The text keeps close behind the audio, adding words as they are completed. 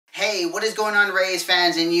Hey, what is going on, Reyes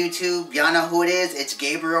fans in YouTube? Y'all know who it is. It's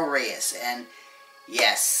Gabriel Reyes. And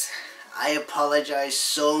yes, I apologize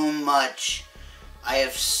so much. I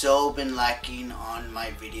have so been lacking on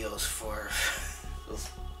my videos for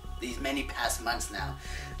these many past months now.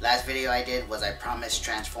 Last video I did was I promised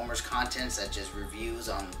Transformers content, such as reviews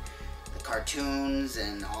on the cartoons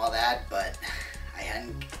and all that, but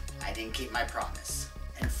I didn't keep my promise.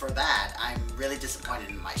 And for that, I'm really disappointed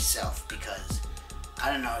in myself because,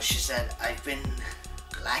 I don't know, she said I've been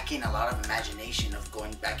lacking a lot of imagination of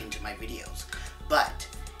going back into my videos. But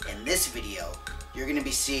in this video, you're going to be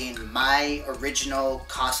seeing my original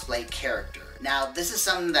cosplay character. Now, this is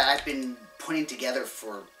something that I've been putting together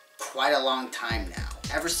for quite a long time now.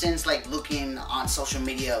 Ever since looking on social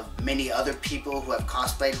media of many other people who have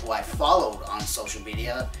cosplayed, who I followed on social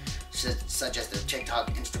media, such as their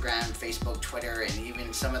TikTok, Instagram, Facebook, Twitter, and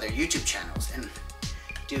even some of their YouTube channels. And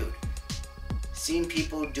dude, seeing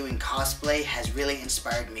people doing cosplay has really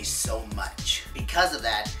inspired me so much. Because of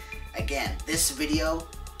that, again, this video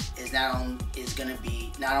is not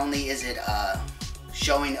only is it a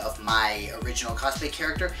showing of my original cosplay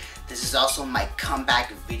character, this is also my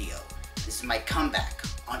comeback video. This is my comeback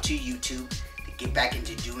onto YouTube to get back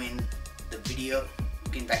into doing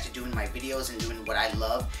getting back to doing my videos and doing what I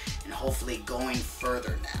love, and hopefully going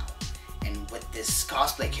further now. And with this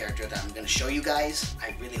cosplay character that I'm going to show you guys,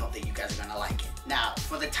 I really hope that you guys are going to like it. Now,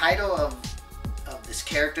 for the title of this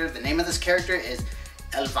character, the name of this character is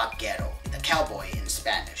El Vaquero, the cowboy in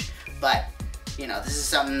Spanish. But, you know, this is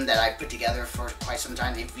something that I put together for quite some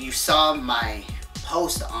time. If you saw my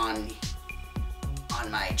post on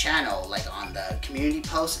my channel, like on the community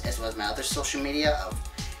post, as well as my other social media of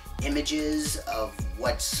images of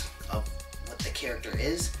what the character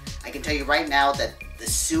is, I can tell you right now that the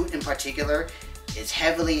suit in particular is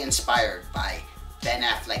heavily inspired by Ben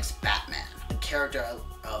Afflecks Batman. The character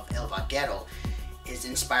of El Vaquero is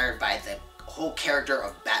inspired by the whole character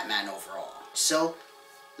of Batman overall. So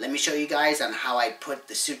let me show you guys on how I put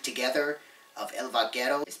the suit together of El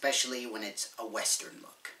Vaquero, especially when it's a Western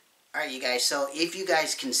look. Alright you guys, so if you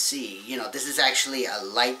guys can see, you know, this is actually a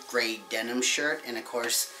light gray denim shirt, and of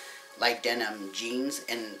course light denim jeans,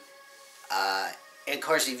 and of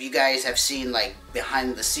course, if you guys have seen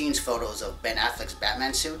behind the scenes photos of Ben Affleck's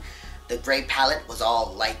Batman suit, the gray palette was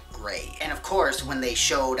all light gray. And of course, when they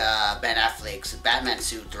showed Ben Affleck's Batman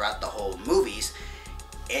suit throughout the whole movies,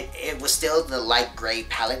 it was still the light gray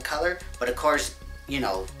palette color. But of course, you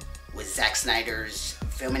know, with Zack Snyder's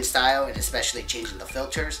filming style, and especially changing the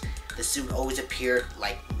filters, the suit always appeared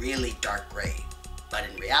like really dark gray. But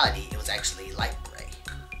in reality, it was actually light gray.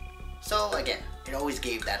 So again, it always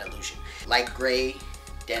gave that illusion. Light gray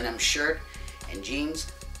denim shirt and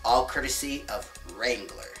jeans, all courtesy of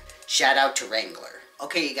Wrangler. Shout out to Wrangler.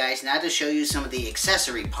 Okay you guys, now to show you some of the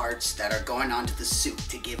accessory parts that are going onto the suit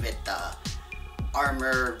to give it the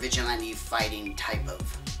armor, vigilante fighting type of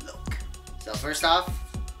look. So first off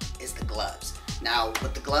is the gloves. Now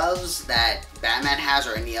with the gloves that Batman has,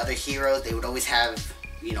 or any other hero, they would always have,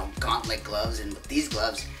 you know, gauntlet gloves, and with these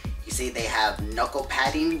gloves, you see they have knuckle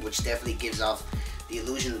padding, which definitely gives off the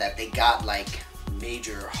illusion that they got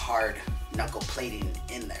major hard knuckle plating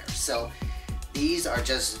in there. So these are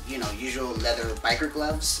just, you know, usual leather biker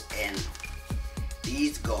gloves, and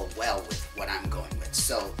these go well with what I'm going with.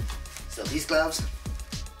 So these gloves,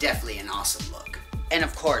 definitely an awesome look. And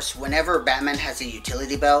of course, whenever Batman has a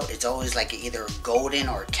utility belt, it's always either golden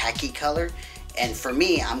or khaki color. And for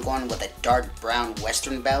me, I'm going with a dark brown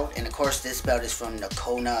Western belt. And of course, this belt is from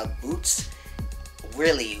Nakona Boots.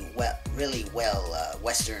 Really well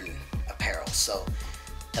Western apparel. So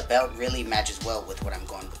the belt really matches well with what I'm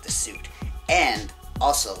going with the suit. And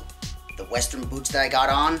also, the Western boots that I got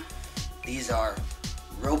on, these are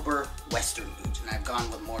Roper Western boots. And I've gone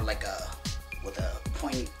with more with a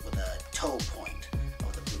toe point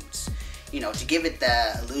of the boots. You know, to give it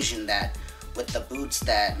the illusion that with the boots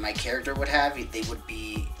that my character would have, they would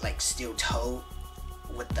be steel toe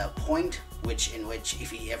with the point, in which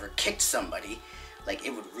if he ever kicked somebody,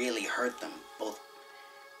 it would really hurt them, both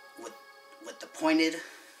with the pointed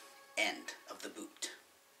end of the boot.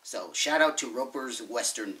 So shout out to Roper's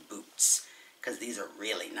Western boots, because these are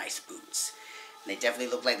really nice boots. They definitely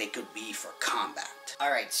look like they could be for combat.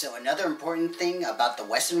 Alright, so another important thing about the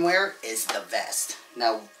Western wear is the vest.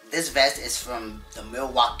 Now, this vest is from the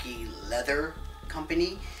Milwaukee Leather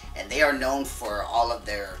Company, and they are known for all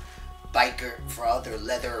their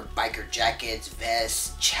leather biker jackets,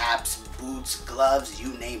 vests, chaps, boots, gloves,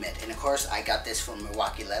 you name it. And of course, I got this from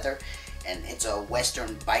Milwaukee Leather, and it's a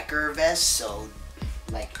Western biker vest, so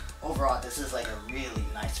overall, this is a really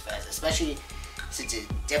nice vest, especially since it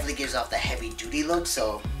definitely gives off the heavy duty look.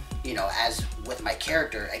 So you know, as with my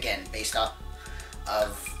character, again, based off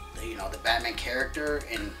of, you know, the Batman character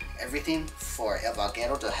and everything, for El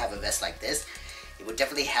Vaquero to have a vest like this, it would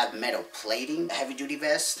definitely have metal plating. A heavy duty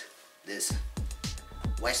vest, this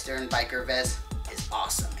Western biker vest, is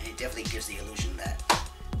awesome, and it definitely gives the illusion that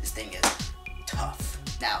this thing is tough.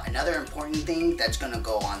 Now, another important thing that's gonna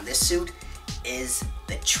go on this suit is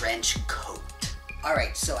the trench coat.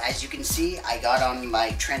 Alright, so as you can see, I got on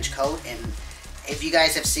my trench coat, and if you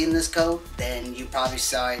guys have seen this coat, then you probably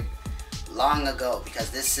saw it long ago,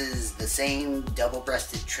 because this is the same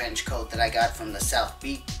double-breasted trench coat that I got from the South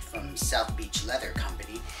Beach Leather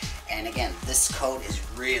Company. And again, this coat is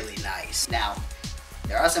really nice. Now,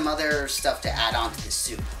 there are some other stuff to add on to this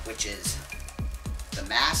suit, which is the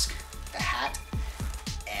mask, the hat,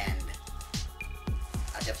 and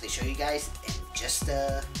I'll definitely show you guys in just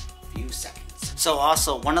a few seconds. So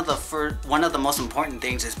also, one of the most important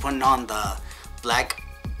things is putting on the black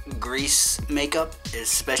grease makeup,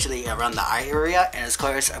 especially around the eye area, and of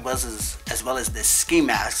course as well as the ski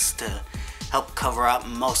masks to help cover up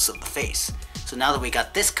most of the face. So now that we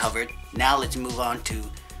got this covered, now let's move on to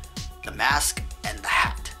the mask and the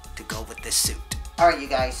hat to go with this suit. Alright you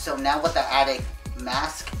guys, so now with the added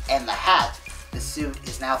mask and the hat, the suit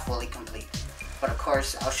is now fully complete. But of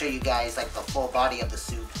course, I'll show you guys like the full body of the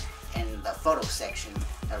suit in the photo section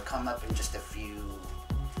that'll come up in just a few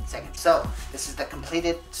seconds. So, this is the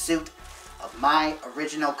completed suit of my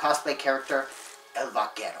original cosplay character, El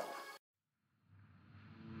Vaquero.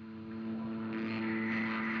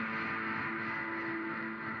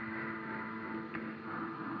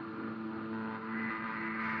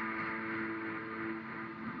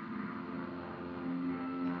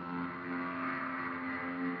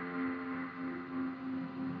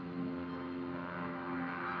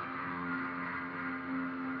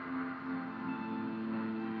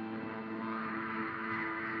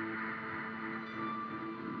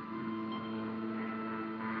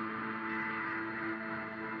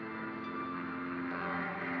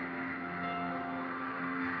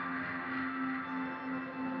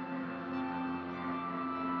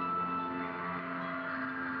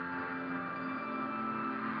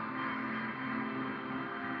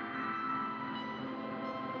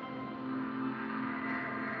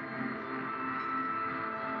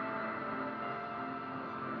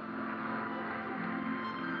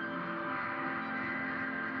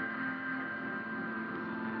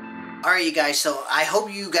 Alright you guys, so I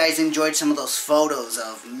hope you guys enjoyed some of those photos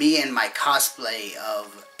of me and my cosplay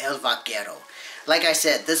of El Vaquero. Like I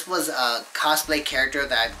said, this was a cosplay character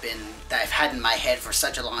that I've had in my head for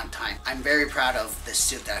such a long time. I'm very proud of this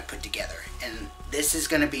suit that I put together, and this is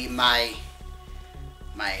going to be my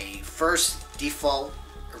first default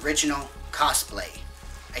original cosplay.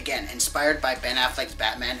 Again, inspired by Ben Affleck's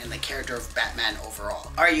Batman and the character of Batman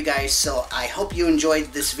overall. Alright you guys, so I hope you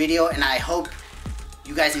enjoyed this video, and I hope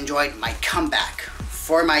you guys enjoyed my comeback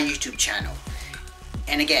for my YouTube channel.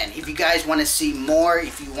 And again, if you guys want to see more,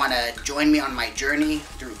 if you want to join me on my journey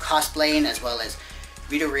through cosplaying, as well as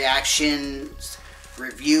video reactions,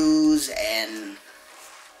 reviews, and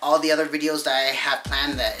all the other videos that I have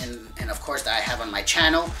planned, and of course that I have on my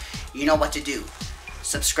channel, you know what to do.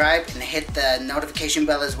 Subscribe and hit the notification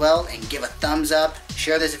bell as well, and give a thumbs up,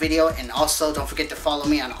 share this video, and also don't forget to follow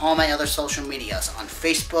me on all my other social medias, on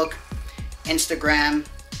Facebook, Instagram,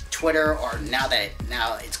 Twitter, or now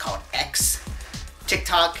it's called X,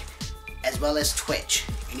 TikTok, as well as Twitch.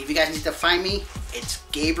 And if you guys need to find me, it's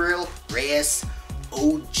Gabriel Reyes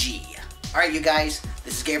OG. Alright you guys,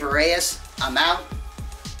 this is Gabriel Reyes. I'm out.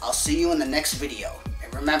 I'll see you in the next video.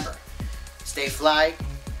 And remember, stay fly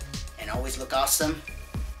and always look awesome.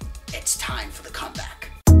 It's time for the comeback.